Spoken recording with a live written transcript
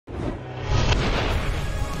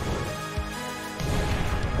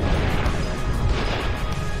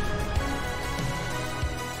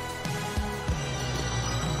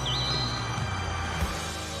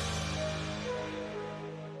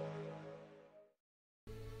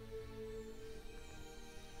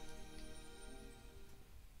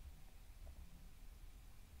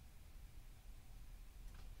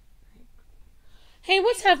Hey,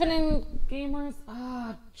 what's happening, gamers?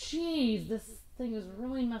 Ah, jeez, this thing is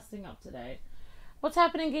really messing up today. What's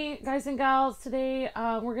happening, guys and gals? Today,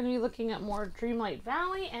 we're going to be looking at more Dreamlight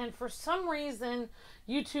Valley, and for some reason,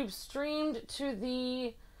 YouTube streamed to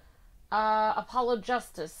the Apollo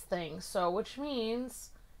Justice thing, so which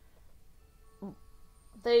means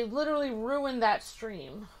they literally ruined that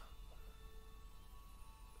stream.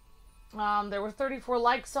 There were 34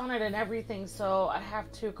 likes on it and everything, so I have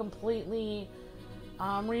to completely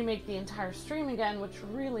remake the entire stream again, which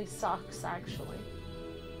really sucks, actually.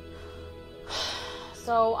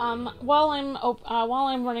 So while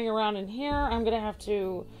I'm running around in here, I'm gonna have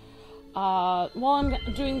to while I'm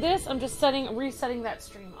doing this, I'm just resetting that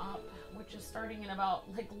stream up, which is starting in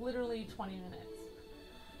about like literally 20 minutes.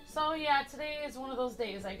 So yeah, today is one of those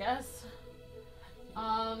days, I guess.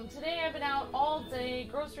 Today I've been out all day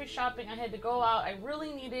grocery shopping. I had to go out. I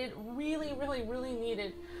really needed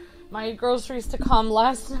my groceries to come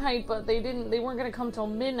last night, but they weren't going to come till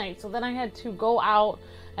midnight. So then I had to go out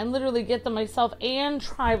and literally get them myself and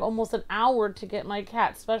drive almost an hour to get my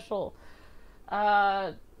cat special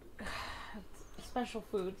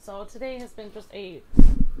food. So today has been just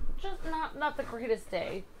not the greatest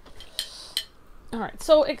day. Alright,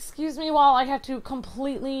 so excuse me while I have to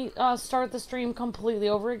completely start the stream completely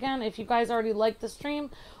over again. If you guys already liked the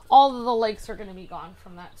stream, all of the likes are going to be gone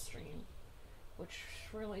from that stream, which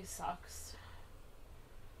really sucks.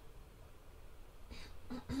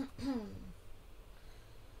 Okay.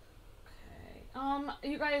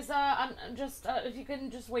 You guys, I'm just, if you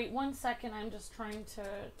can just wait 1 second, I'm just trying to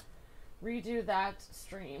redo that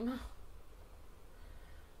stream.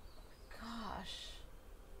 Gosh.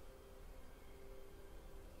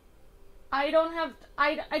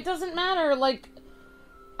 It doesn't matter, like,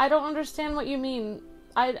 I don't understand what you mean.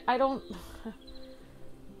 I don't,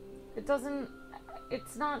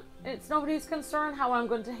 it's nobody's concern how I'm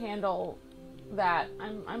going to handle that.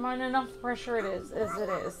 I'm on enough pressure as it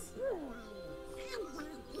is.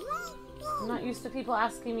 I'm not used to people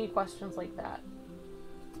asking me questions like that.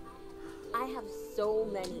 I have so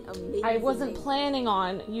many amazing... I wasn't planning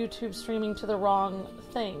on YouTube streaming to the wrong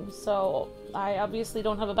thing, so I obviously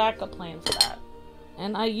don't have a backup plan for that.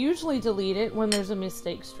 And I usually delete it when there's a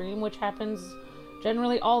mistake stream, which happens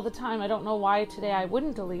generally all the time. I don't know why today I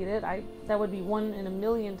wouldn't delete it. That would be 1 in a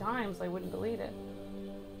million times I wouldn't delete it.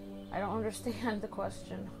 I don't understand the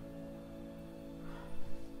question.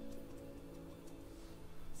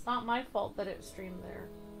 It's not my fault that it streamed there.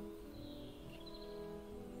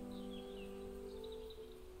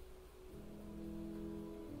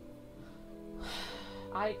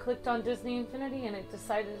 I clicked on Disney Infinity and it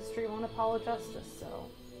decided to stream on Apollo Justice, so...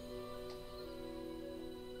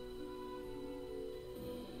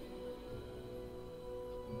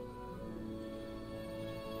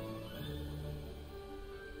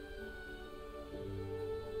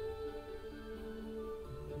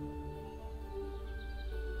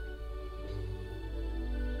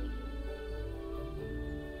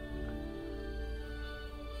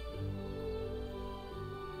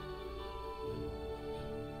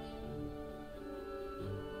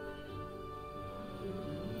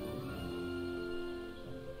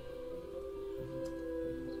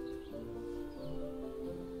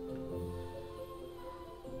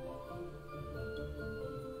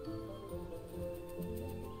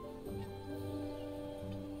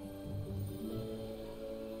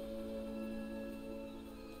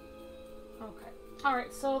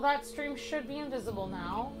 Alright, so that stream should be invisible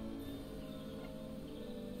now.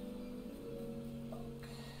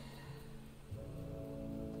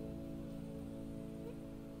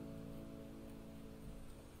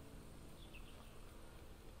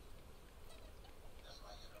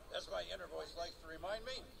 As my inner voice likes to remind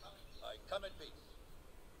me, I come in peace.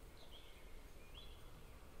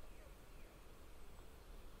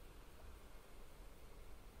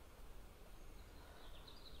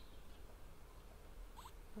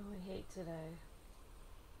 Really hate today.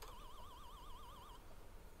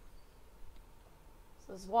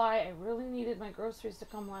 This is why I really needed my groceries to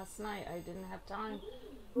come last night. I didn't have time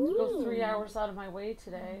to go 3 hours out of my way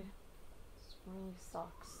today. This really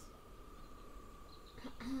sucks.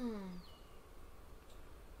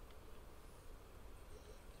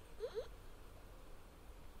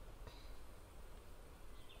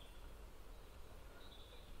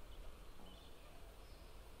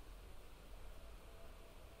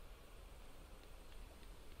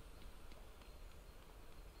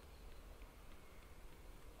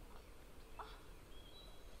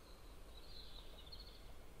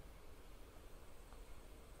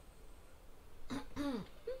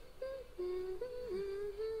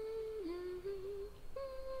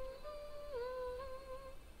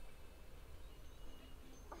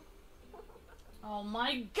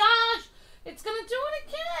 my gosh! It's gonna do it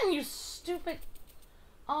again, you stupid...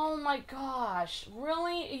 Oh my gosh.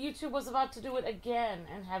 Really? YouTube was about to do it again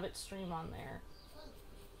and have it stream on there.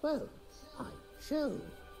 Well, I shall.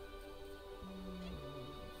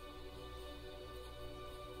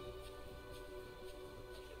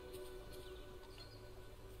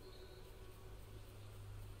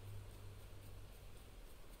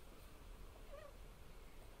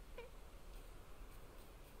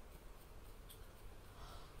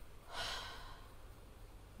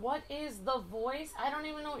 What is the voice? I don't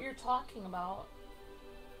even know what you're talking about.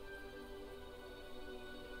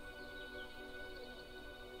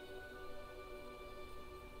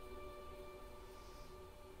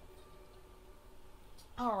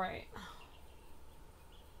 Alright.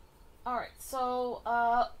 Alright, so,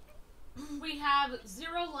 we have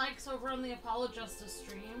 0 likes over on the Apollo Justice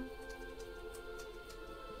stream.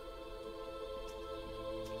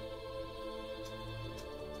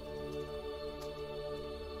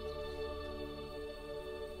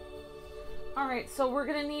 Alright, so we're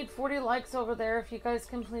gonna need 40 likes over there. If you guys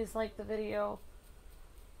can please like the video.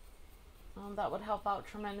 That would help out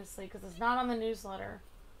tremendously because it's not on the newsletter.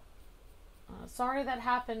 Sorry that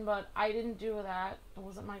happened, but I didn't do that. It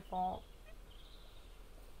wasn't my fault.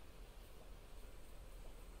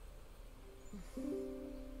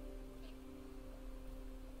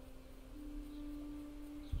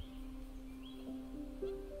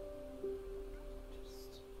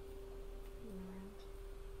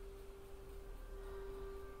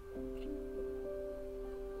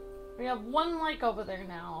 We have 1 like over there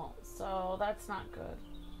now, so that's not good.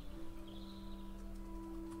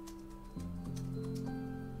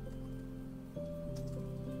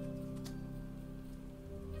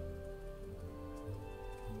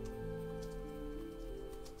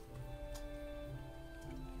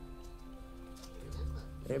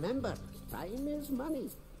 Remember, time is money.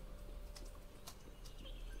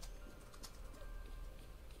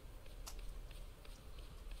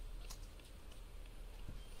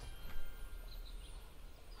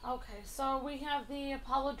 Okay, so we have the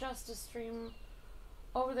Apollo Justice stream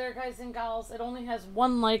over there, guys and gals. It only has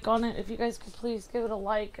 1 like on it. If you guys could please give it a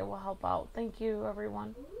like, it will help out. Thank you,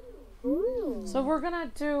 everyone. Ooh. So we're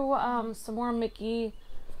gonna do some more Mickey.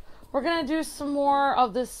 We're gonna do some more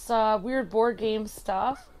of this weird board game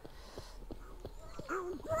stuff.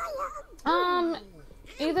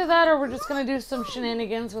 Either that or we're just gonna do some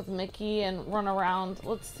shenanigans with Mickey and run around.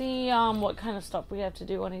 Let's see what kind of stuff we have to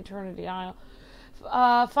do on Eternity Isle.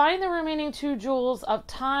 Find the remaining 2 jewels of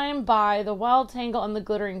time by the Wild Tangle and the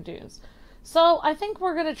Glittering Dunes. So I think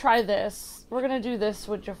we're gonna try this. We're gonna do this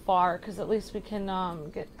with Jafar because at least we can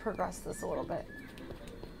progress this a little bit.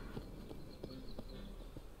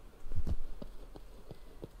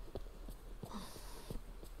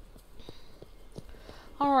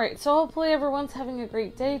 Alright, so hopefully everyone's having a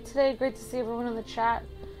great day today. Great to see everyone in the chat.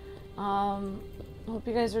 Hope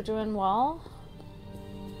you guys are doing well.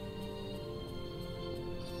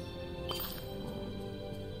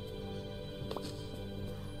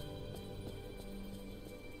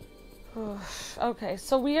 Okay,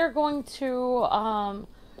 so we are going to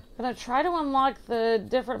gonna try to unlock the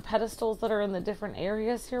different pedestals that are in the different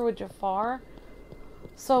areas here with Jafar.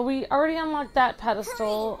 So we already unlocked that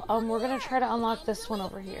pedestal. We're gonna try to unlock this one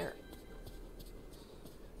over here.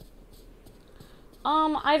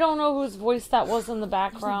 I don't know whose voice that was in the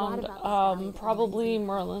background. Probably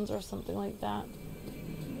Merlin's or something like that.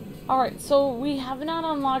 Alright, so we have not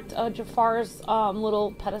unlocked Jafar's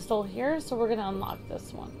little pedestal here, so we're gonna unlock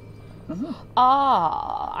this one.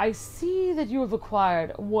 Ah, I see that you have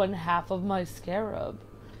acquired 1/2 of my scarab.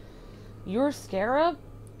 Your scarab?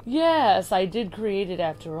 Yes, I did create it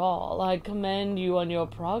after all. I commend you on your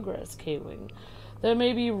progress, Kwing. There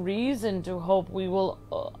may be reason to hope we will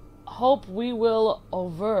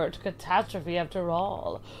avert catastrophe after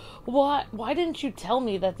all. Why didn't you tell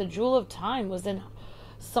me that the Jewel of Time was in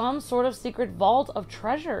some sort of secret vault of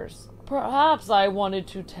treasures? Perhaps I wanted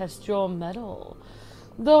to test your mettle.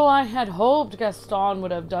 Though I had hoped Gaston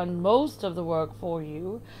would have done most of the work for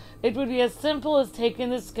you, it would be as simple as taking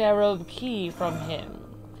the scarab key from him.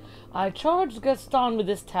 I charged Gaston with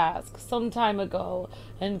this task some time ago,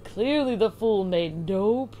 and clearly the fool made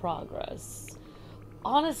no progress.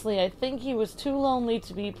 Honestly, I think he was too lonely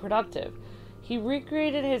to be productive. He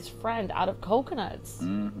recreated his friend out of coconuts.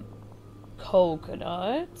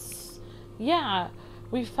 Coconuts? Yeah,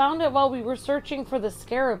 we found it while we were searching for the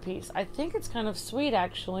scarab piece. I think it's kind of sweet,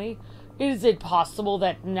 actually. Is it possible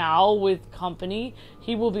that now, with company,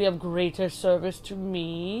 he will be of greater service to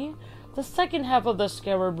me? The second half of the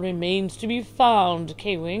scarab remains to be found,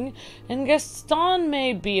 Kwing, and Gaston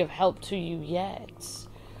may be of help to you yet.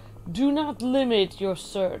 Do not limit your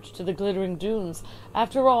search to the glittering dunes.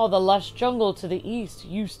 After all, the lush jungle to the east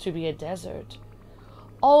used to be a desert.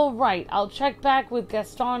 All right, I'll check back with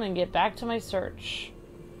Gaston and get back to my search.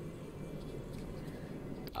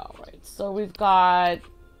 All right, so we've got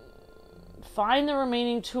find the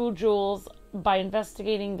remaining 2 jewels by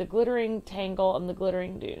investigating the glittering tangle and the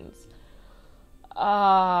glittering dunes.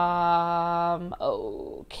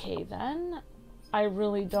 Okay then. I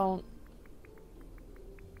really don't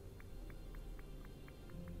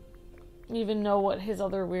even know what his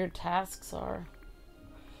other weird tasks are.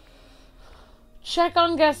 Check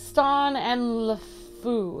on Gaston and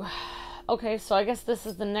LeFou. Okay, so I guess this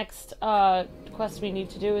is the next quest we need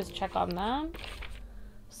to do, is check on them.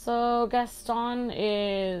 So Gaston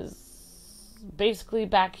is basically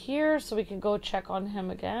back here, so we can go check on him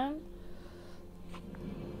again.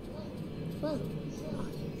 Well,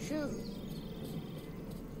 I shall.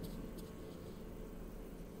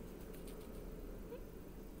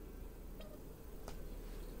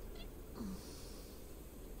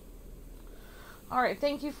 Alright,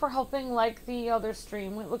 thank you for helping like the other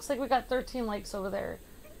stream. It looks like we got 13 likes over there.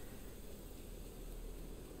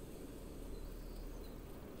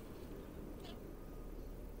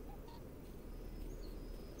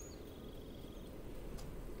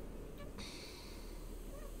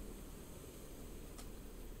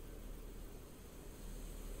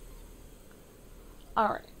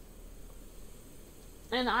 Alright.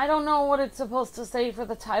 And I don't know what it's supposed to say for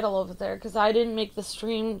the title over there, because I didn't make the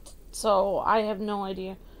stream, so I have no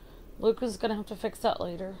idea. Luke is gonna have to fix that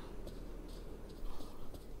later.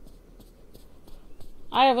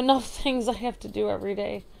 I have enough things I have to do every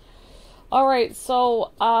day. Alright,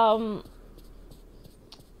 so,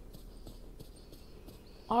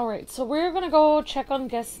 alright, so we're gonna go check on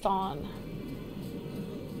Gaston.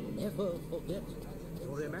 Never forget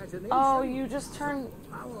your imagination. Oh, you just turned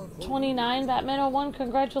 29, Batman01.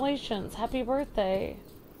 Congratulations. Happy birthday.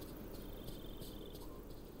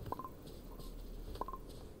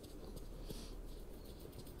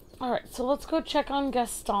 Alright, so let's go check on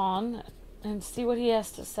Gaston and see what he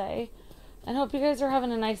has to say. And hope you guys are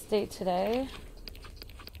having a nice day today.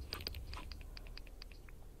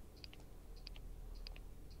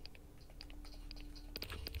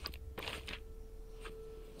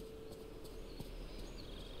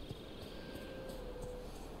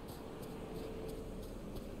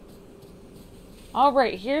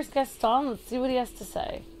 Alright, here's Gaston. Let's see what he has to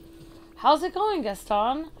say. How's it going,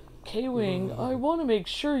 Gaston? Kwing, I want to make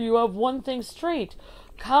sure you have one thing straight.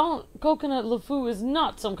 Count Coconut LeFou is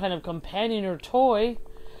not some kind of companion or toy.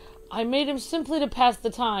 I made him simply to pass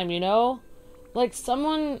the time, you know? Like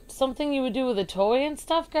something you would do with a toy and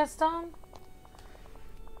stuff, Gaston?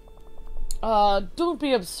 Don't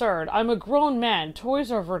be absurd. I'm a grown man.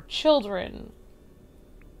 Toys are for children.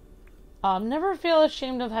 Never feel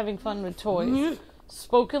ashamed of having fun with toys.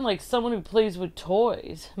 Spoken like someone who plays with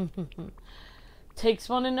toys. Takes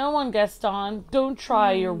one to know one, Gaston. Don't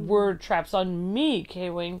try your word traps on me,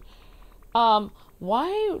 Kwing.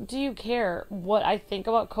 Why do you care what I think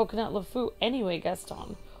about Coconut LeFou anyway,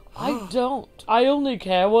 Gaston? I don't. I only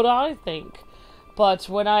care what I think. But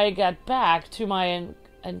when I got back to my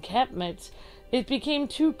encampment, it became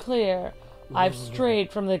too clear. I've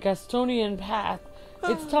strayed from the Gastonian path.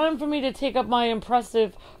 It's time for me to take up my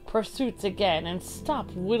impressive pursuits again and stop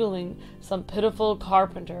whittling some pitiful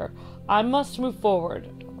carpenter. I must move forward.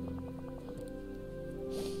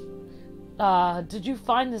 Did you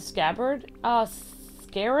find the scabbard?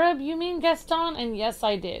 Scarab, you mean, Gaston? And yes,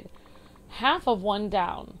 I did. Half of one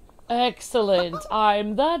down. Excellent.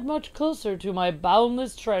 I'm that much closer to my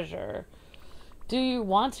boundless treasure. Do you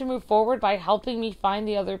want to move forward by helping me find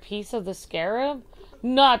the other piece of the scarab?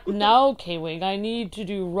 Not now, Kwing. I need to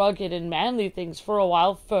do rugged and manly things for a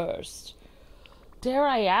while first. Dare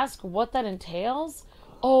I ask what that entails?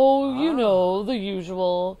 Oh, you know, the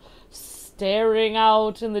usual. Staring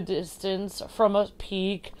out in the distance from a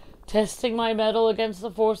peak, testing my mettle against the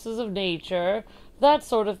forces of nature, that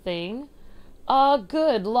sort of thing.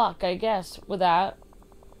 Good luck, I guess, with that.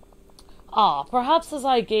 Perhaps as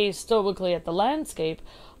I gaze stoically at the landscape,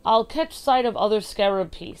 I'll catch sight of other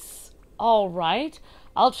scarab piece. All right.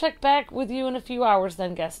 I'll check back with you in a few hours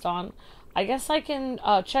then, Gaston. I guess I can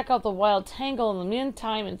check out the wild tangle in the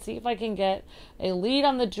meantime and see if I can get a lead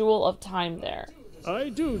on the Jewel of Time there. I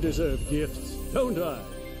do deserve gifts, don't I?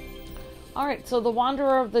 Alright, so the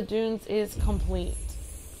Wanderer of the Dunes is complete.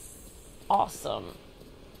 Awesome.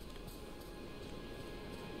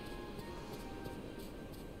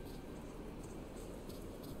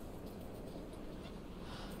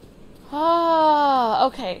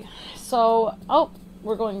 Okay. So, oh,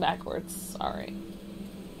 we're going backwards. Sorry.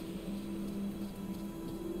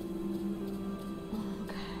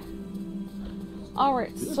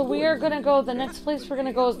 Alright, so we are gonna go, the next place we're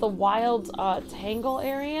gonna go is the Wild Tangle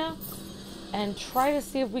area. And try to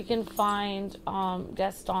see if we can find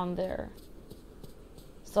Gaston there.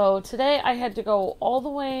 So today I had to go all the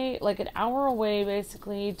way, like an hour away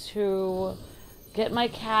basically, to get my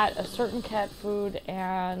cat a certain cat food,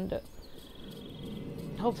 and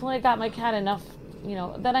hopefully I got my cat enough, you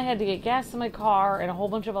know. Then I had to get gas in my car and a whole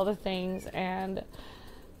bunch of other things, and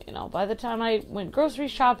you know, by the time I went grocery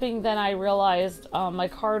shopping, then I realized my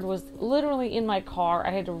card was literally in my car.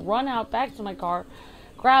 I had to run out back to my car,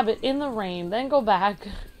 grab it in the rain, then go back.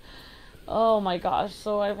 Oh my gosh,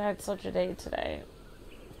 so I've had such a day today.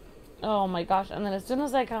 Oh my gosh, and then as soon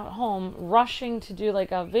as I got home, rushing to do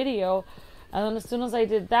like a video, and then as soon as I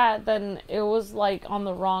did that, then it was like on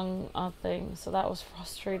the wrong thing, so that was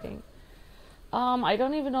frustrating. I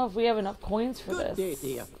don't even know if we have enough coins for this.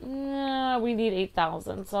 Nah, we need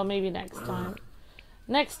 8,000, so maybe next time.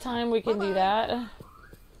 Next time we can do that.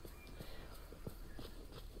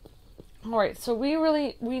 Alright, so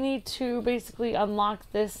we need to basically unlock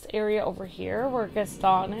this area over here where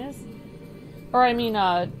Gaston is. Or I mean,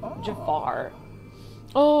 Jafar.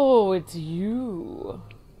 Oh, it's you.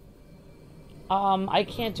 I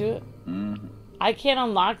can't do it. I can't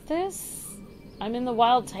unlock this? I'm in the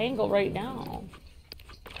Wild Tangle right now.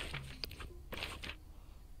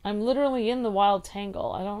 I'm literally in the Wild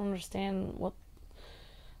Tangle. I don't understand what...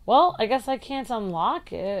 Well, I guess I can't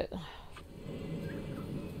unlock it.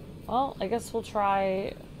 Well, I guess we'll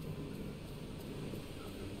try...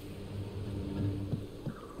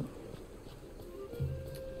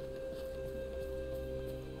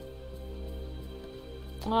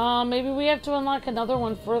 maybe we have to unlock another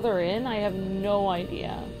one further in? I have no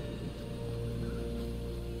idea.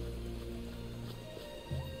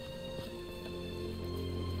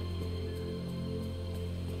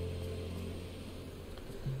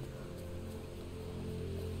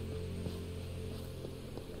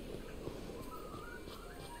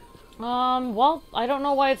 Well, I don't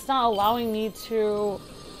know why it's not allowing me to,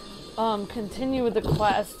 continue with the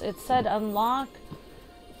quest. It said unlock,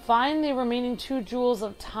 find the remaining 2 jewels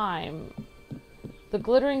of time. The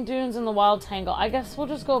Glittering Dunes and the Wild Tangle. I guess we'll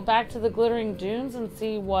just go back to the Glittering Dunes and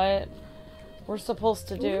see what we're supposed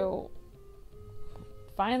to do.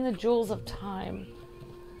 Find the jewels of time.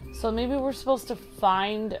 So maybe we're supposed to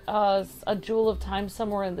find a jewel of time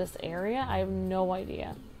somewhere in this area? I have no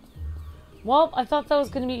idea. Well, I thought that was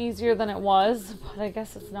going to be easier than it was, but I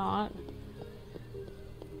guess it's not.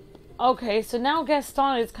 Okay, so now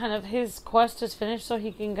Gaston is kind of, his quest is finished, so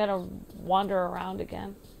he can kind of wander around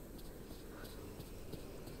again.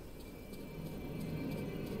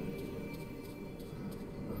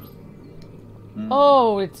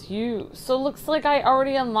 Oh, it's you. So it looks like I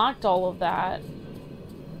already unlocked all of that.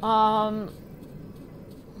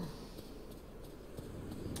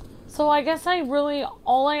 So I guess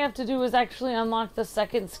all I have to do is actually unlock the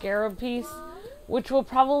second scarab piece, which will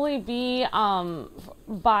probably be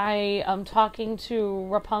by talking to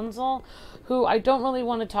Rapunzel, who I don't really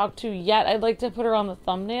want to talk to yet. I'd like to put her on the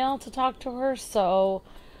thumbnail to talk to her, so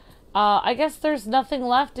I guess there's nothing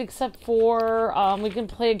left except for we can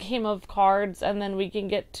play a game of cards and then we can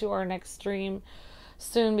get to our next stream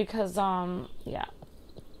soon because, yeah.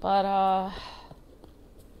 But,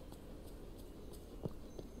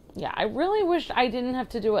 yeah, I really wish I didn't have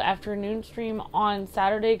to do an afternoon stream on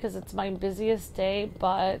Saturday because it's my busiest day,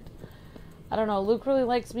 but I don't know, Luke really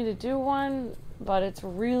likes me to do one, but it's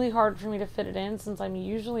really hard for me to fit it in since I'm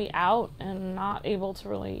usually out and not able to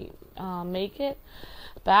really make it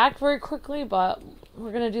back very quickly, but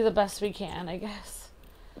we're going to do the best we can, I guess.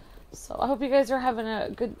 So I hope you guys are having a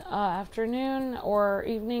good afternoon or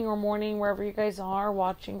evening or morning, wherever you guys are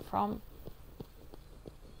watching from.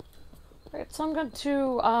 Alright, so I'm going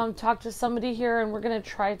to talk to somebody here, and we're going to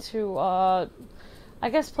try to, I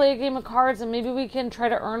guess, play a game of cards, and maybe we can try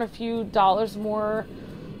to earn a few dollars more,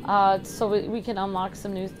 so we can unlock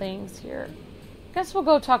some new things here. I guess we'll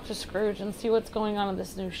go talk to Scrooge and see what's going on in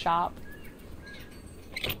this new shop.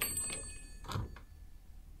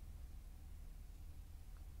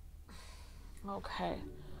 Okay.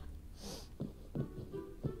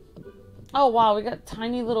 Oh wow, we got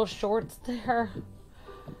tiny little shorts there.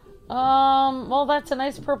 Well, that's a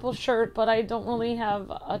nice purple shirt, but I don't really have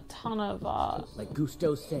a ton of, Like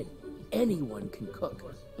Gusteau said, anyone can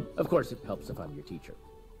cook. Of course, it helps if I'm your teacher.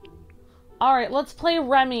 Alright, let's play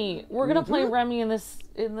Remy. We're gonna play Remy in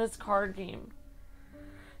this card game.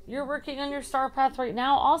 You're working on your star path right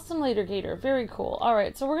now? Awesome, Later Gator. Very cool.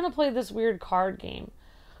 Alright, so we're going to play this weird card game.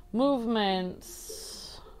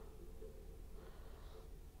 Movements.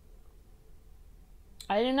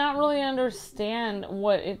 I did not really understand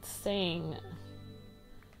what it's saying.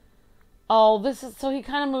 Oh, this is... So he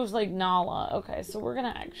kind of moves like Nala. Okay, so we're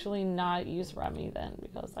going to actually not use Remy then,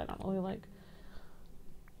 because I don't really like...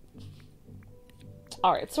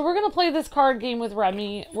 Alright, so we're going to play this card game with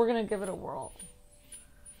Remy. We're going to give it a whirl.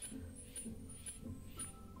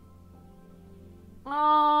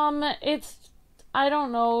 It's... I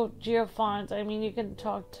don't know, Geofont. I mean, you can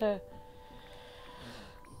talk to...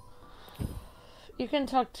 You can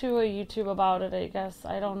talk to a YouTube about it, I guess.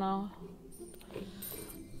 I don't know.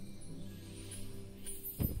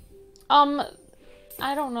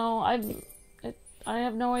 I don't know. I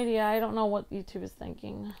have no idea. I don't know what YouTube is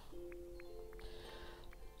thinking.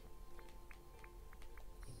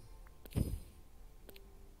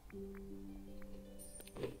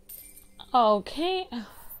 Okay.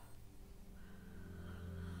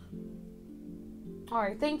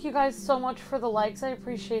 Alright, thank you guys so much for the likes. I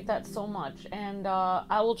appreciate that so much. And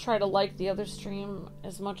I will try to like the other stream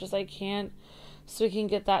as much as I can so we can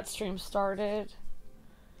get that stream started.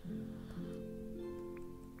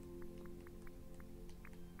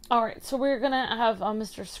 Alright, so we're gonna have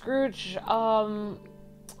Mr. Scrooge.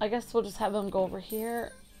 I guess we'll just have him go over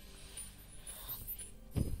here.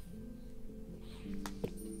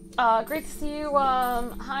 Great to see you.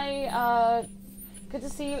 Hi, good to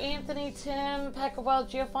see you, Anthony, Tim, Pack of Wild,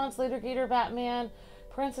 Geofonts, Later Gator, Batman,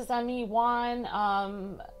 Princess Emmy, Juan,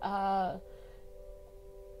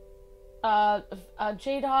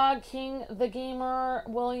 J-Dog, King, The Gamer,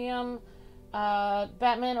 William,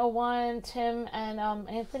 Batman01, Tim, and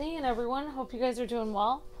Anthony, and everyone. Hope you guys are doing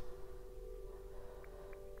well.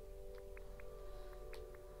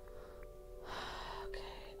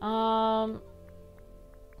 Okay.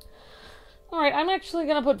 Alright, I'm actually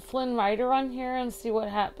gonna put Flynn Rider on here and see what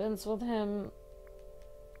happens with him.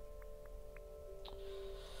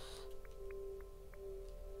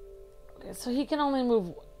 Okay, so he can only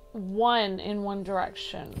move one in one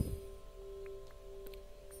direction.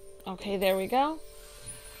 Okay, there we go.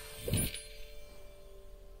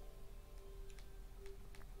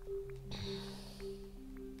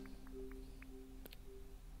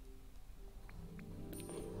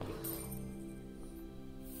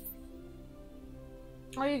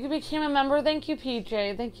 Oh, you became a member? Thank you,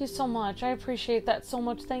 PJ. Thank you so much. I appreciate that so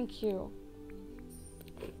much. Thank you.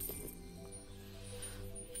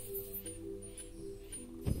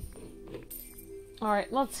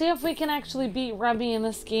 Alright, let's see if we can actually beat Remy in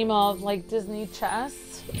this game of, like, Disney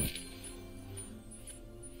chess.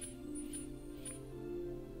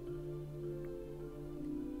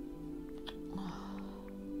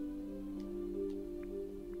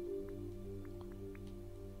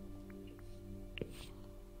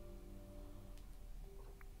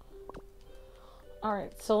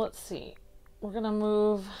 Alright, so let's see. We're gonna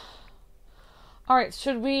move... Alright,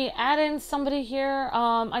 should we add in somebody here?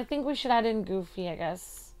 I think we should add in Goofy, I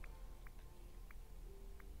guess.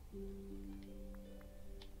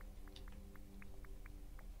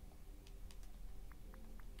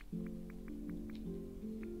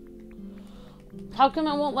 How come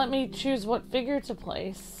it won't let me choose what figure to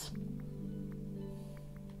place?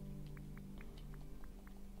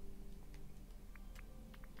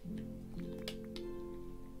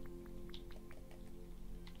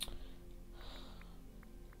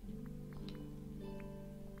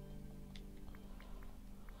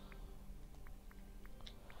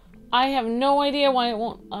 I have no idea why it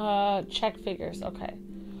won't check figures. Okay.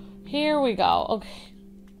 Here we go. Okay.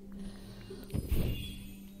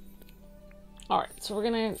 Alright, so we're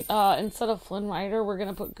gonna, instead of Flynn Rider, we're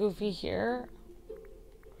gonna put Goofy here.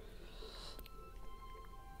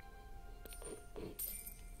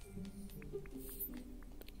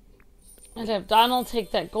 And have Donald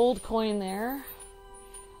take that gold coin there.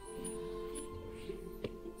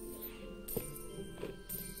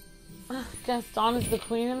 Guess Dawn is the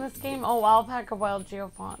queen in this game? Oh wow, Pack of Wild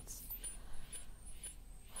Geofonts.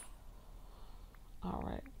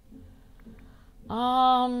 Alright.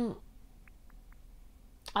 I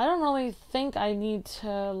don't really think I need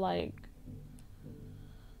to, like...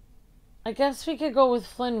 I guess we could go with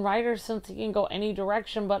Flynn Rider since he can go any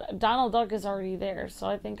direction, but Donald Duck is already there, so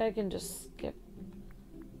I think I can just skip.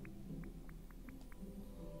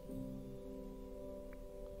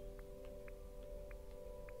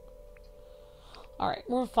 Alright,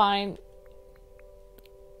 we're fine.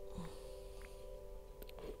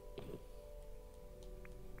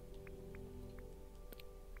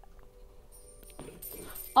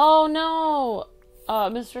 Oh no!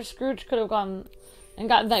 Mr. Scrooge could have gone and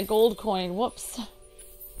gotten that gold coin. Whoops.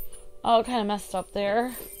 Oh, kind of messed up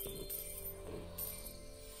there.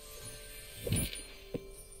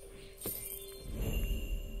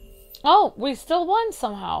 Oh, we still won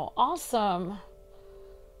somehow. Awesome.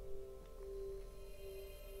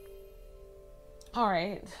 All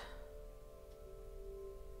right.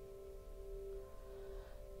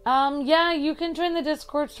 Yeah, you can join the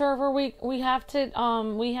Discord server. We have to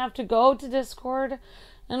go to Discord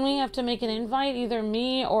and we have to make an invite. Either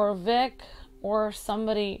me or Vic or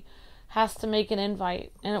somebody has to make an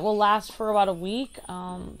invite, and it will last for about a week.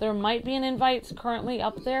 There might be an invite currently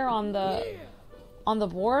up there on the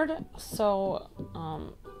board. So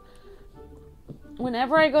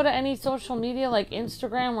whenever I go to any social media like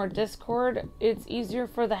Instagram or Discord, it's easier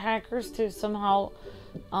for the hackers to somehow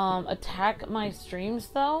attack my streams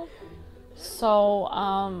though. So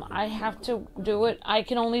I have to do it. I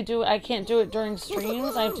can't do it during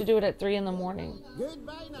streams. I have to do it at 3 in the morning.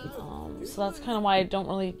 So that's kind of why I don't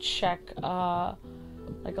really check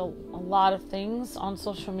like a lot of things on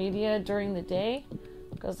social media during the day,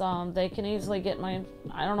 because they can easily get my,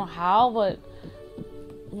 I don't know how, but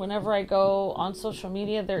whenever I go on social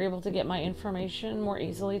media, they're able to get my information more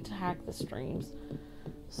easily to hack the streams.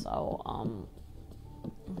 So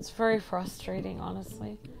it's very frustrating,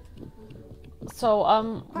 honestly.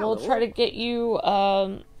 So we'll try to get you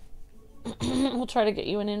we'll try to get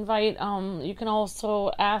you an invite. You can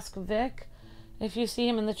also ask Vic if you see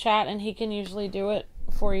him in the chat, and he can usually do it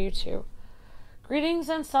for you too. Greetings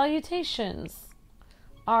and salutations.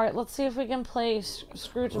 Alright, let's see if we can play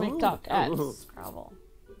Scrooge McDuck at Scrabble.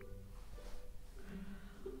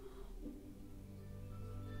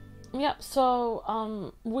 Yep,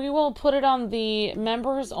 so we will put it on the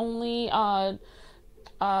members only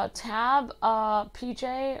tab,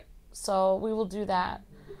 PJ, so we will do that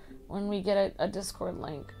when we get a Discord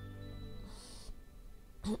link.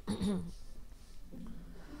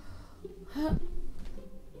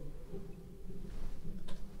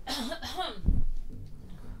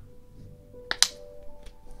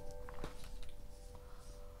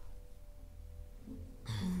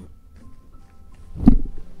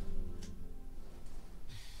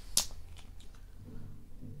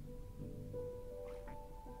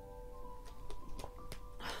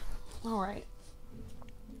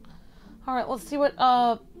 Alright, let's see what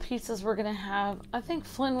pieces we're gonna have. I think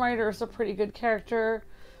Flynn Rider is a pretty good character.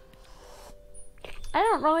 I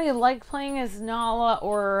don't really like playing as Nala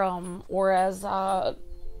or as the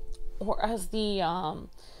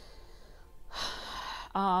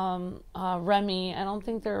Remy. I don't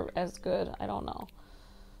think they're as good. I don't know.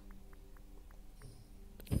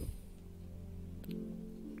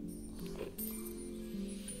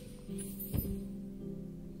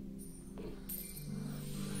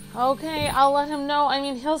 Okay, I'll let him know. I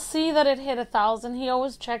mean, he'll see that it hit 1,000. He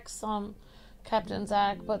always checks Captain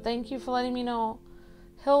Zach, but thank you for letting me know.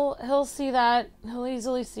 He'll see that. He'll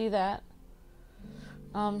easily see that.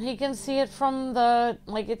 He can see it from the,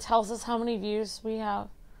 like, it tells us how many views we have.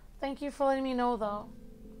 Thank you for letting me know, though.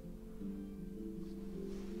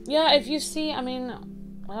 Yeah, if you see, I mean,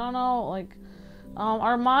 I don't know, like,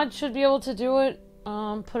 our mod should be able to do it.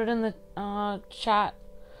 Put it in the chat.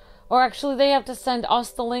 Or actually, they have to send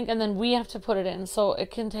us the link, and then we have to put it in. So it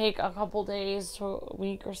can take a couple days to a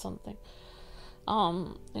week or something.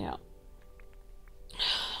 Yeah.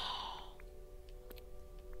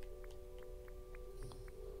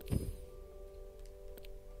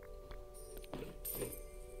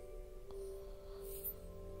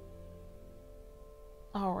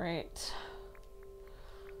 Alright.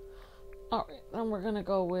 Alright, then we're gonna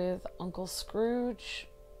go with Uncle Scrooge.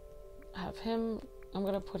 Have him... I'm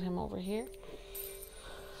gonna put him over here.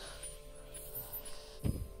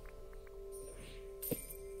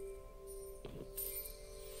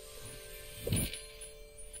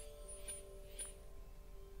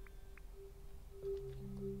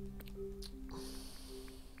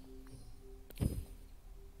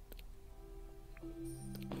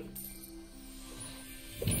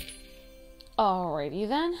 Alrighty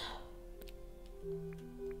then.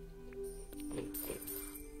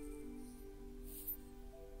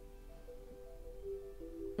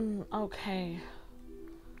 Okay.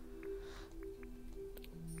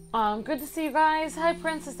 Good to see you guys. Hi,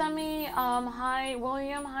 Princess Emmy. Hi,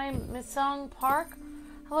 William. Hi, Miss Sung Park.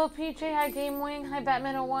 Hello, PJ. Hi, Gamewing. Hi,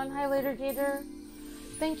 Batman01. Hi, Later Gator.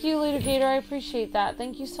 Thank you, Later Gator. I appreciate that.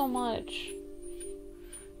 Thank you so much.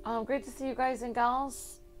 Great to see you guys and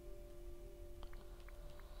gals.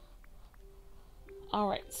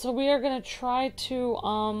 Alright, so we are gonna try to,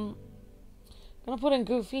 gonna put in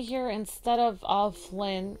Goofy here instead of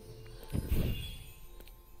Flynn.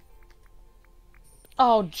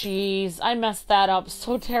 Oh, jeez. I messed that up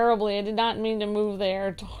so terribly. I did not mean to move there.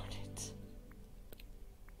 Darn it.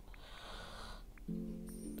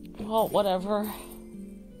 Well, whatever.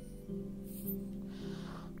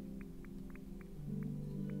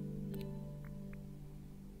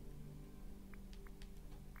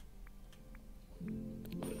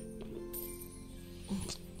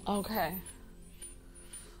 Okay.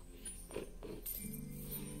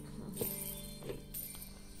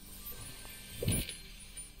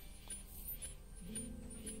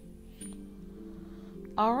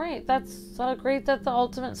 Alright, that's great that the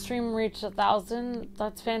ultimate stream reached 1,000.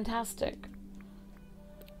 That's fantastic.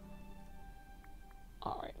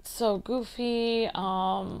 Alright, so Goofy,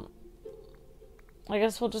 I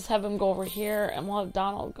guess we'll just have him go over here, and we'll have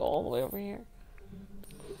Donald go all the way over here.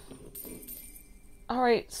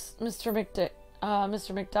 Alright, Mr.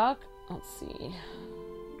 McDuck, let's see.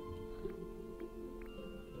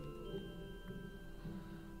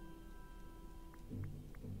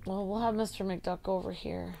 Well, we'll have Mr. McDuck over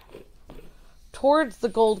here. Towards the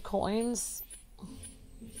gold coins.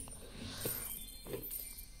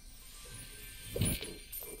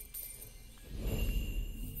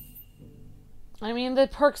 I mean, the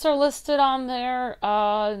perks are listed on there.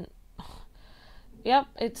 Yep,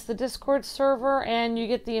 it's the Discord server, and you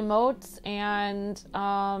get the emotes, and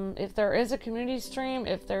if there is a community stream,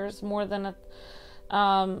 if there's more than a...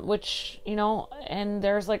 which, you know, and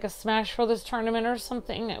there's like a Smash Brothers tournament or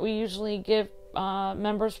something, we usually give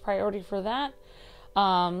members priority for that.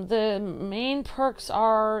 The main perks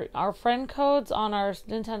are our friend codes on our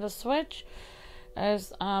Nintendo Switch,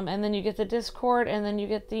 and then you get the Discord, and then you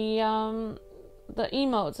get the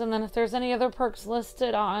emotes, and then if there's any other perks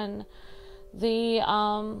listed on the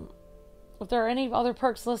if there are any other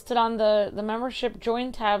perks listed on the membership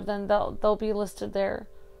join tab, then they'll be listed there.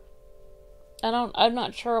 I'm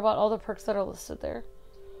not sure about all the perks that are listed there.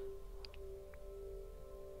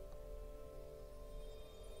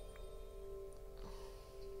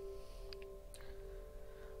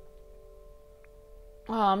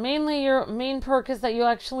 Mainly your main perk is that you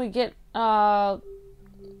actually get,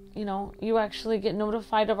 you know, you actually get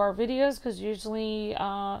notified of our videos, because usually,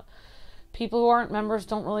 people who aren't members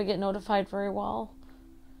don't really get notified very well.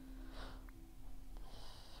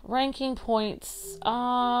 Ranking points.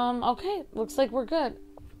 Okay, looks like we're good.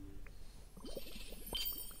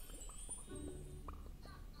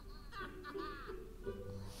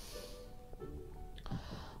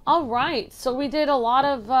 Alright, so we did a lot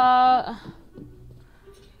of,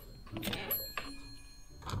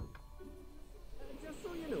 Just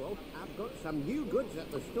so you know, I've got some new goods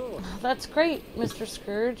at the store. That's great, Mr.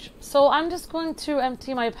 Scourge. So I'm just going to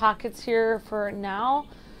empty my pockets here for now.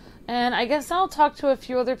 And I guess I'll talk to a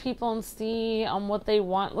few other people and see what they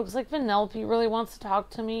want. Looks like Vanellope really wants to talk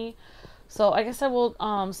to me. So I guess I will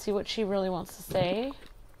see what she really wants to say.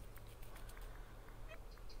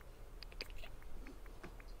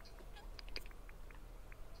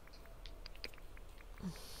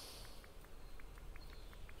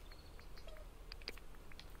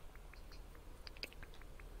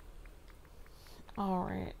 All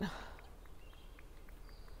right.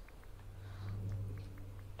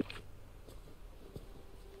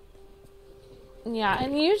 Yeah,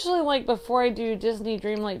 and usually, like, before I do Disney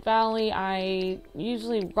Dreamlight Valley, I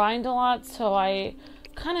usually grind a lot, so I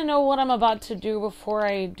kind of know what I'm about to do before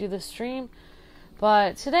I do the stream.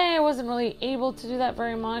 But today I wasn't really able to do that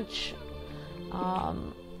very much.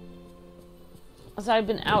 As I've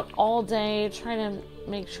been out all day trying to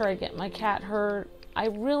make sure I get my cat her. I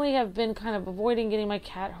really have been kind of avoiding getting my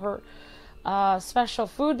cat her special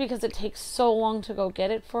food because it takes so long to go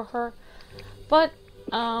get it for her. But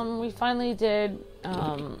we finally did,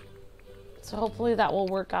 so hopefully that will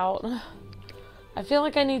work out. I feel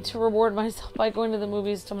like I need to reward myself by going to the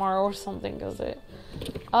movies tomorrow or something, because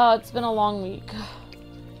it's been a long week.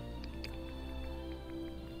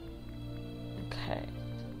 Okay.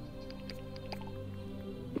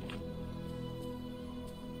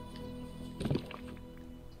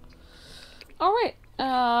 Alright,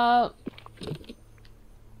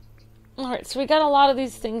 alright, so we got a lot of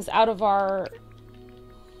these things out of our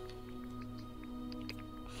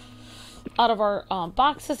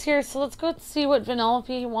boxes here, so let's go see what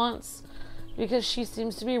Vanellope wants, because she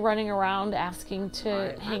seems to be running around asking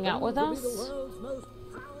to hang out with us.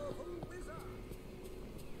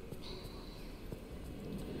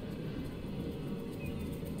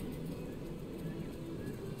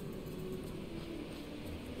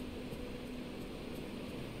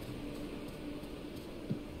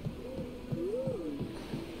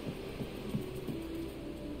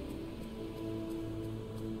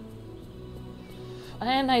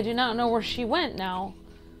 And I do not know where she went now.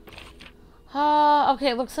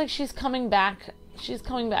 Okay, looks like she's coming back. She's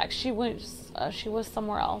coming back. She was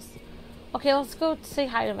somewhere else. Okay, let's go say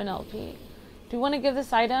hi to Vanellope. Do you want to give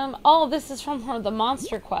this item? Oh, this is from the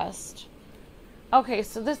monster quest. Okay,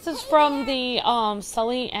 so this is from the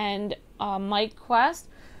Sully and Mike quest.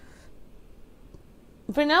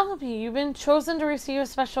 Vanellope, you've been chosen to receive a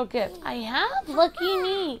special gift. I have? Lucky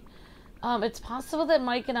me. It's possible that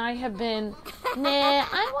Mike and I have been... Nah,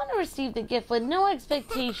 I want to receive the gift with no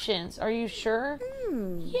expectations. Are you sure?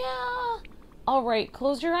 Yeah. Alright,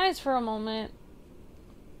 close your eyes for a moment.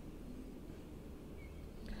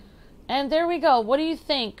 And there we go. What do you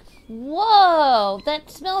think? Whoa,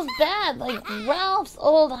 that smells bad. Like Ralph's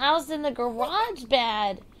old house in the garage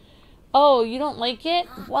bad. Oh, you don't like it?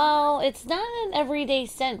 Well, it's not an everyday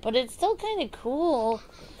scent, but it's still kind of cool.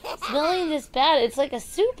 Smelling this bad, it's like a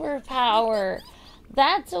superpower.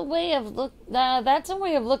 That's a way of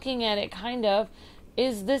looking at it, kind of.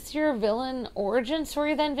 Is this your villain origin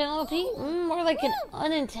story then, Vanellope? More like an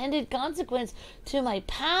unintended consequence to my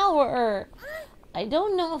power. I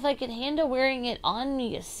don't know if I can handle wearing it on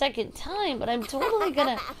me a second time, but I'm totally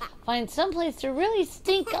gonna find someplace to really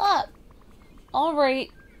stink up.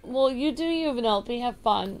 Alright, well, you do you, Vanellope. Have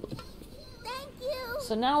fun. Thank you.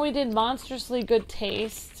 So now we did monstrously good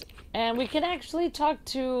taste, and we can actually talk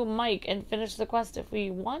to Mike and finish the quest if we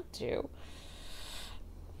want to.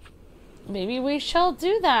 Maybe we shall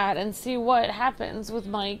do that and see what happens with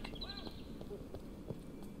Mike.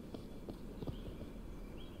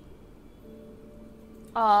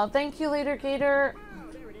 Thank you later, Gator.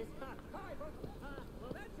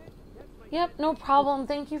 Yep, no problem.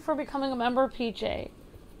 Thank you for becoming a member, PJ.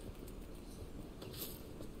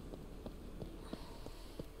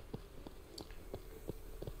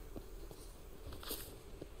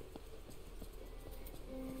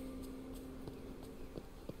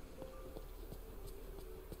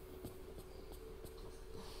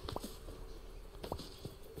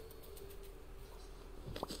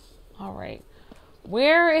 All right.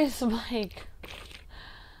 Where is Mike?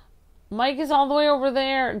 Mike is all the way over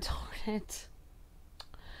there. Darn it.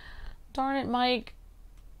 Darn it, Mike.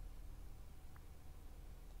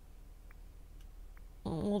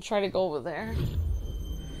 We'll try to go over there.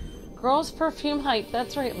 Girls perfume hype.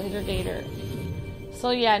 That's right, later Gator. So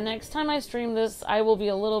yeah, next time I stream this, I will be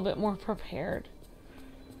a little bit more prepared.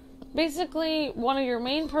 Basically, one of your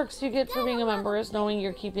main perks you get for being a member is knowing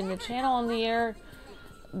you're keeping the channel on the air.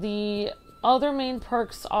 The other main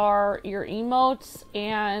perks are your emotes,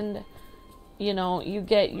 and you know, you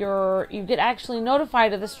get actually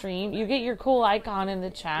notified of the stream. You get your cool icon in the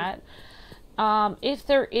chat. If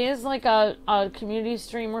there is like a community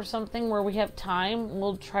stream or something where we have time,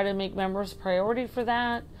 we'll try to make members priority for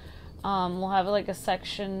that. We'll have like a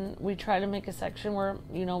section. We try to make a section where,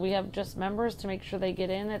 you know, we have just members to make sure they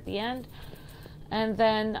get in at the end. And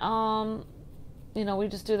then, you know, we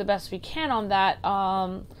just do the best we can on that,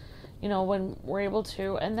 you know, when we're able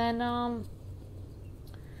to. And then,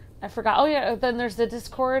 I forgot. Oh yeah, then there's the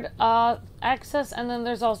Discord access, and then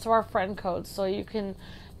there's also our friend code, so you can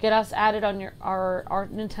get us added on our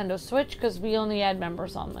Nintendo Switch, because we only add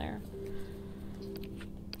members on there.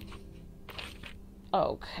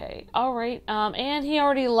 Okay, alright, and he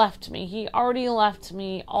already left me. He already left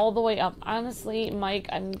me all the way up. Honestly, Mike,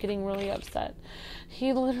 I'm getting really upset.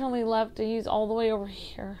 He literally left, and he's all the way over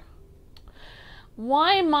here.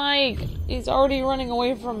 Why, Mike? He's already running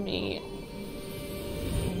away from me.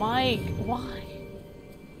 Mike, why?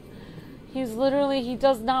 He's literally, he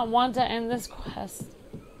does not want to end this quest.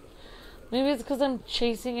 Maybe it's because I'm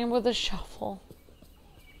chasing him with a shovel.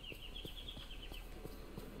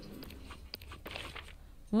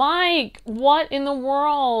 Mike, what in the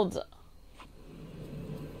world?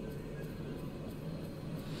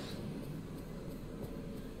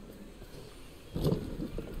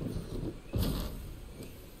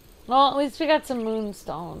 Well, at least we got some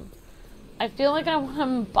moonstone. I feel like I want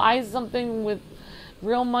to buy something with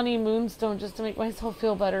real money moonstone just to make myself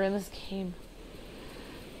feel better in this game.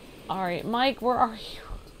 Alright, Mike, where are you?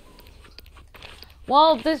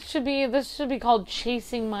 Well, this should be called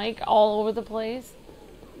chasing Mike all over the place.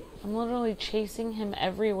 I'm literally chasing him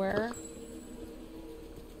everywhere.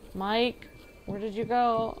 Mike, where did you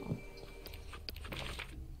go?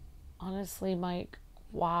 Honestly, Mike,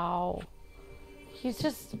 wow. He's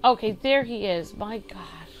just, okay, there he is. My gosh.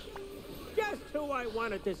 Just who I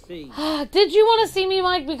wanted to see. Did you want to see me,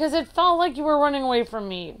 Mike? Because it felt like you were running away from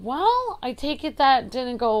me. Well, I take it that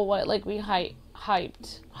didn't go what like we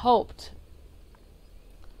hoped.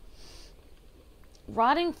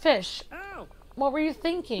 Rotting fish. Oh. What were you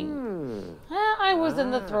thinking? I was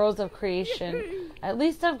in the throes of creation. At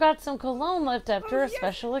least I've got some cologne left after a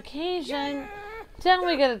special occasion. Then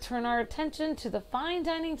we gotta turn our attention to the fine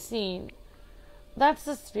dining scene. That's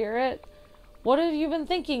the spirit. What have you been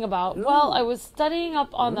thinking about? Well, I was studying up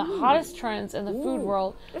on the hottest trends in the food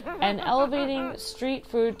world, and elevating street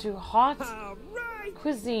food to hot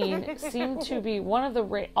cuisine seemed to be one of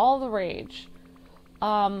the all the rage.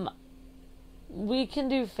 We can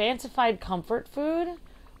do fancified comfort food.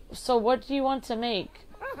 So what do you want to make?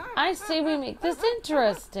 I say we make this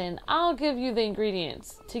interesting. I'll give you the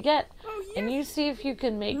ingredients to get, and you see if you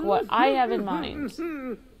can make what I have in mind.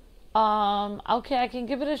 Okay, I can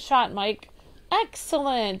give it a shot, Mike.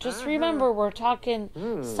 Excellent. Just remember, we're talking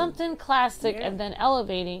something classic and then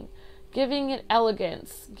elevating, giving it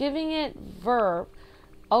elegance, giving it verb.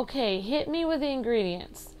 Okay, hit me with the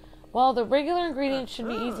ingredients. Well, the regular ingredients should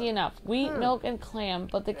be easy enough. Wheat, milk, and clam,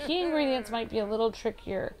 but the key ingredients might be a little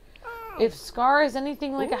trickier. If Scar is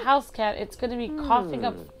anything like a house cat, it's going to be coughing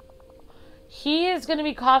up... He is going to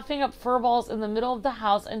be coughing up fur balls in the middle of the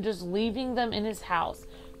house and just leaving them in his house.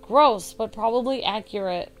 Gross, but probably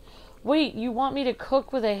accurate. Wait, you want me to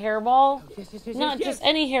cook with a hairball? Not just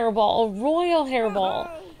any hairball, a royal hairball.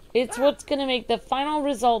 It's what's going to make the final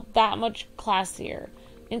result that much classier.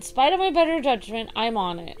 In spite of my better judgment, I'm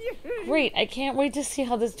on it. Great, I can't wait to see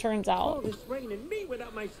how this turns out. It's raining me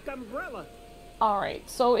without my umbrella. Alright,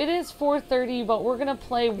 so it is 4:30, but we're going to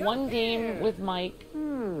play one game with Mike.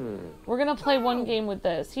 We're going to play one game with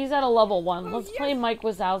this. He's at a level 1. Let's play Mike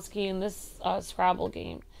Wazowski in this Scrabble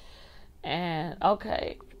game. And,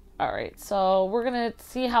 okay. Alright, so we're going to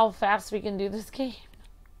see how fast we can do this game.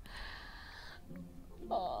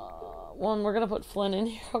 Well, we're going to put Flynn in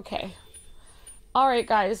here. Okay. Alright,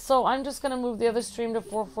 guys, so I'm just going to move the other stream to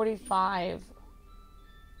 4:45.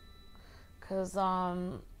 Because,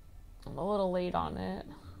 I'm a little late on it.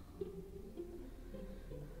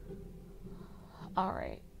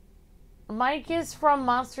 Alright. Mike is from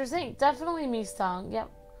Monsters, Inc. Definitely Mustang.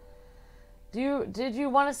 Yep. Did you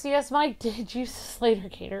want to see us, Mike? Did you, Slater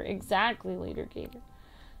Gator? Exactly, Later Gator.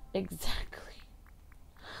 Exactly.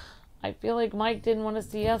 I feel like Mike didn't want to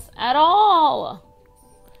see us at all.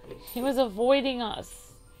 He was avoiding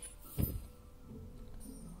us.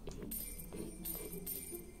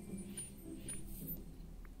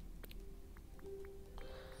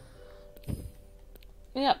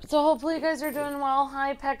 Yep, so hopefully you guys are doing well.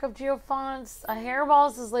 Hi, Peck of Geofonts. A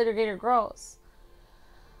hairball says Later Gator gross.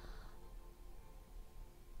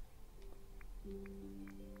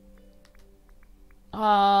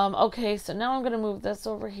 Okay, so now I'm gonna move this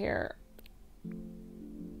over here.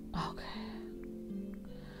 Okay.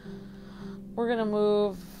 We're gonna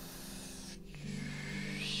move...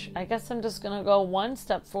 I guess I'm just gonna go one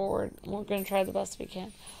step forward. We're gonna try the best we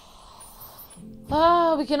can.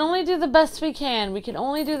 Oh, we can only do the best we can. We can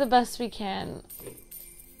only do the best we can.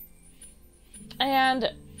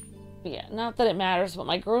 And, yeah, not that it matters, but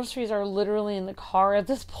my groceries are literally in the car at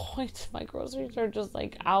this point. My groceries are just,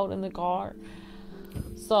 like, out in the car.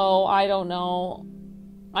 So, I don't know.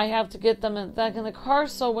 I have to get them back in the car,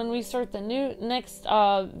 so when we start the next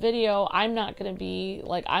video, I'm not going to be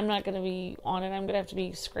on it. I'm going to have to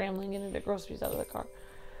be scrambling getting the groceries out of the car.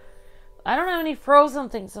 I don't have any frozen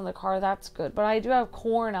things in the car, that's good. But I do have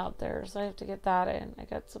corn out there, so I have to get that in.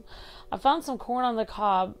 I found some corn on the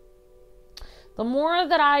cob. The more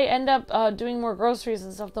that I end up doing more groceries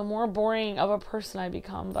and stuff, the more boring of a person I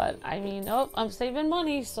become. But, I mean, I'm saving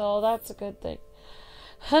money, so that's a good thing.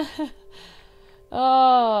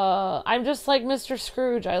 I'm just like Mr.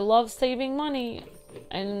 Scrooge. I love saving money.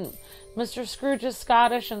 And Mr. Scrooge is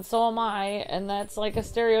Scottish, and so am I. And that's like a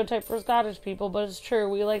stereotype for Scottish people, but it's true.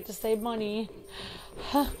 We like to save money.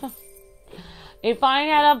 If I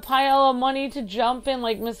had a pile of money to jump in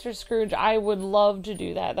like Mr. Scrooge, I would love to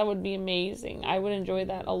do that. That would be amazing. I would enjoy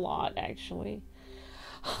that a lot, actually.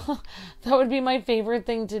 That would be my favorite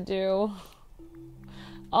thing to do.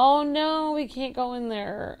 Oh no, we can't go in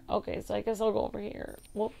there. Okay, so I guess I'll go over here.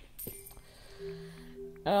 Whoop.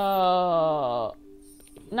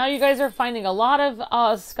 Now you guys are finding a lot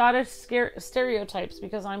of Scottish stereotypes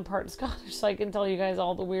because I'm part Scottish, so I can tell you guys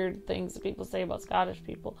all the weird things that people say about Scottish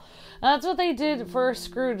people. And that's what they did for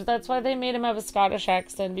Scrooge. That's why they made him have a Scottish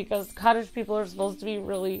accent, because Scottish people are supposed to be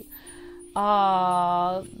really,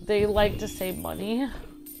 they like to save money.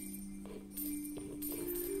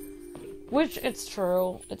 Which, it's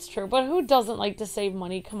true. It's true. But who doesn't like to save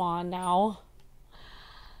money? Come on now.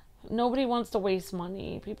 Nobody wants to waste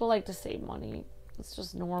money. People like to save money. It's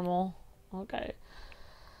just normal. Okay.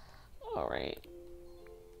 Alright.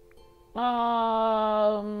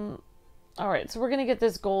 Alright, so we're gonna get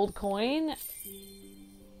this gold coin.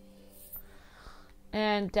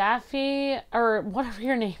 And Daffy, or whatever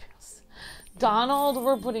your name is. Donald,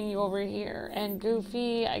 we're putting you over here. And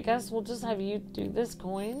Goofy, I guess we'll just have you do this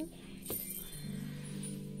coin.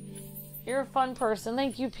 You're a fun person.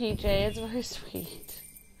 Thank you, PJ. It's very sweet.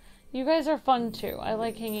 You guys are fun too. I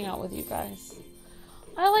like hanging out with you guys.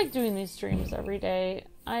 I like doing these streams every day.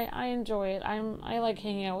 I enjoy it. I like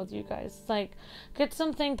hanging out with you guys. It's like, get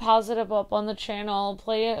something positive up on the channel.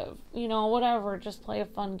 Play it, you know, whatever. Just play a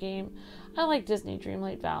fun game. I like Disney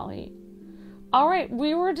Dreamlight Valley. Alright,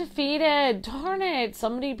 we were defeated. Darn it.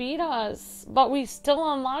 Somebody beat us. But we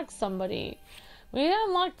still unlocked somebody. We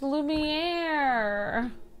unlocked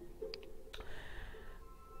Lumiere.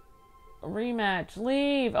 Rematch.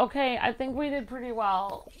 Leave. Okay, I think we did pretty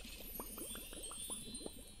well.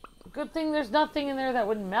 Good thing there's nothing in there that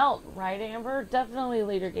would melt, right, Amber? Definitely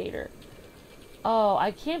Leader Gator. Oh,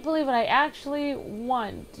 I can't believe it. I actually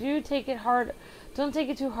won. Don't take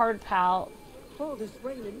it too hard, pal.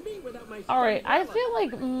 Alright, I feel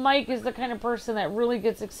like Mike is the kind of person that really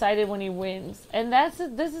gets excited when he wins. And this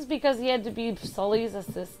is because he had to be Sully's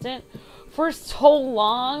assistant for so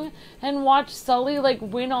long and watch Sully like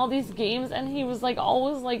win all these games, and he was like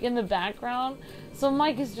always like in the background. So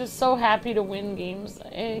Mike is just so happy to win games.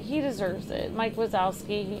 He deserves it. Mike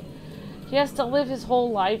Wazowski, he has to live his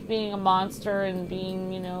whole life being a monster and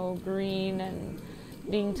being, you know, green and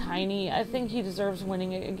being tiny. I think he deserves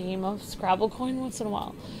winning a game of Scrabble coin once in a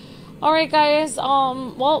while. Alright guys,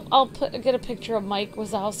 well, I'll get a picture of Mike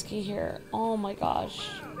Wazowski here. Oh my gosh.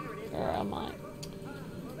 Where am I?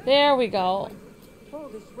 There we go.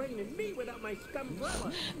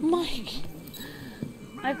 Mike.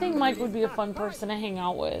 I think Mike would be a fun person to hang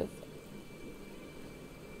out with.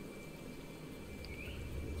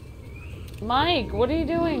 Mike, what are you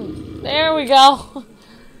doing? There we go.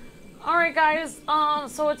 Alright guys,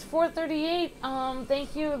 so it's 4:38.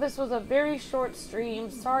 Thank you. This was a very short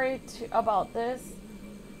stream. Sorry about this.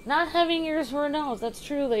 Not having ears for a nose. That's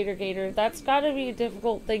true, Later Gator. That's gotta be a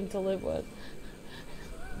difficult thing to live with.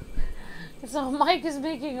 So Mike is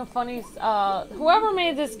making a funny, whoever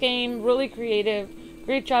made this game, really creative.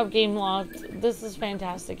 Great job, Game Loft. This is a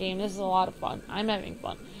fantastic game. This is a lot of fun. I'm having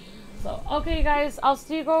fun. So, okay guys, I'll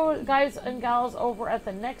see you guys and gals over at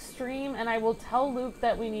the next stream, and I will tell Luke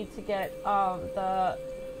that we need to get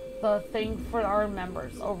the thing for our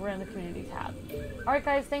members over in the community tab. Alright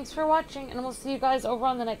guys, thanks for watching, and we'll see you guys over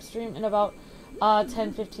on the next stream in about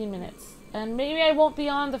 10-15 minutes. And maybe I won't be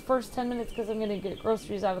on the first 10 minutes because I'm going to get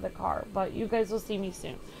groceries out of the car, but you guys will see me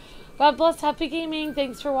soon. God bless, happy gaming.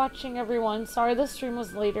 Thanks for watching, everyone. Sorry the stream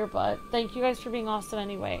was later, but thank you guys for being awesome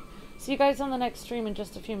anyway. See you guys on the next stream in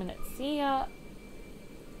just a few minutes. See ya!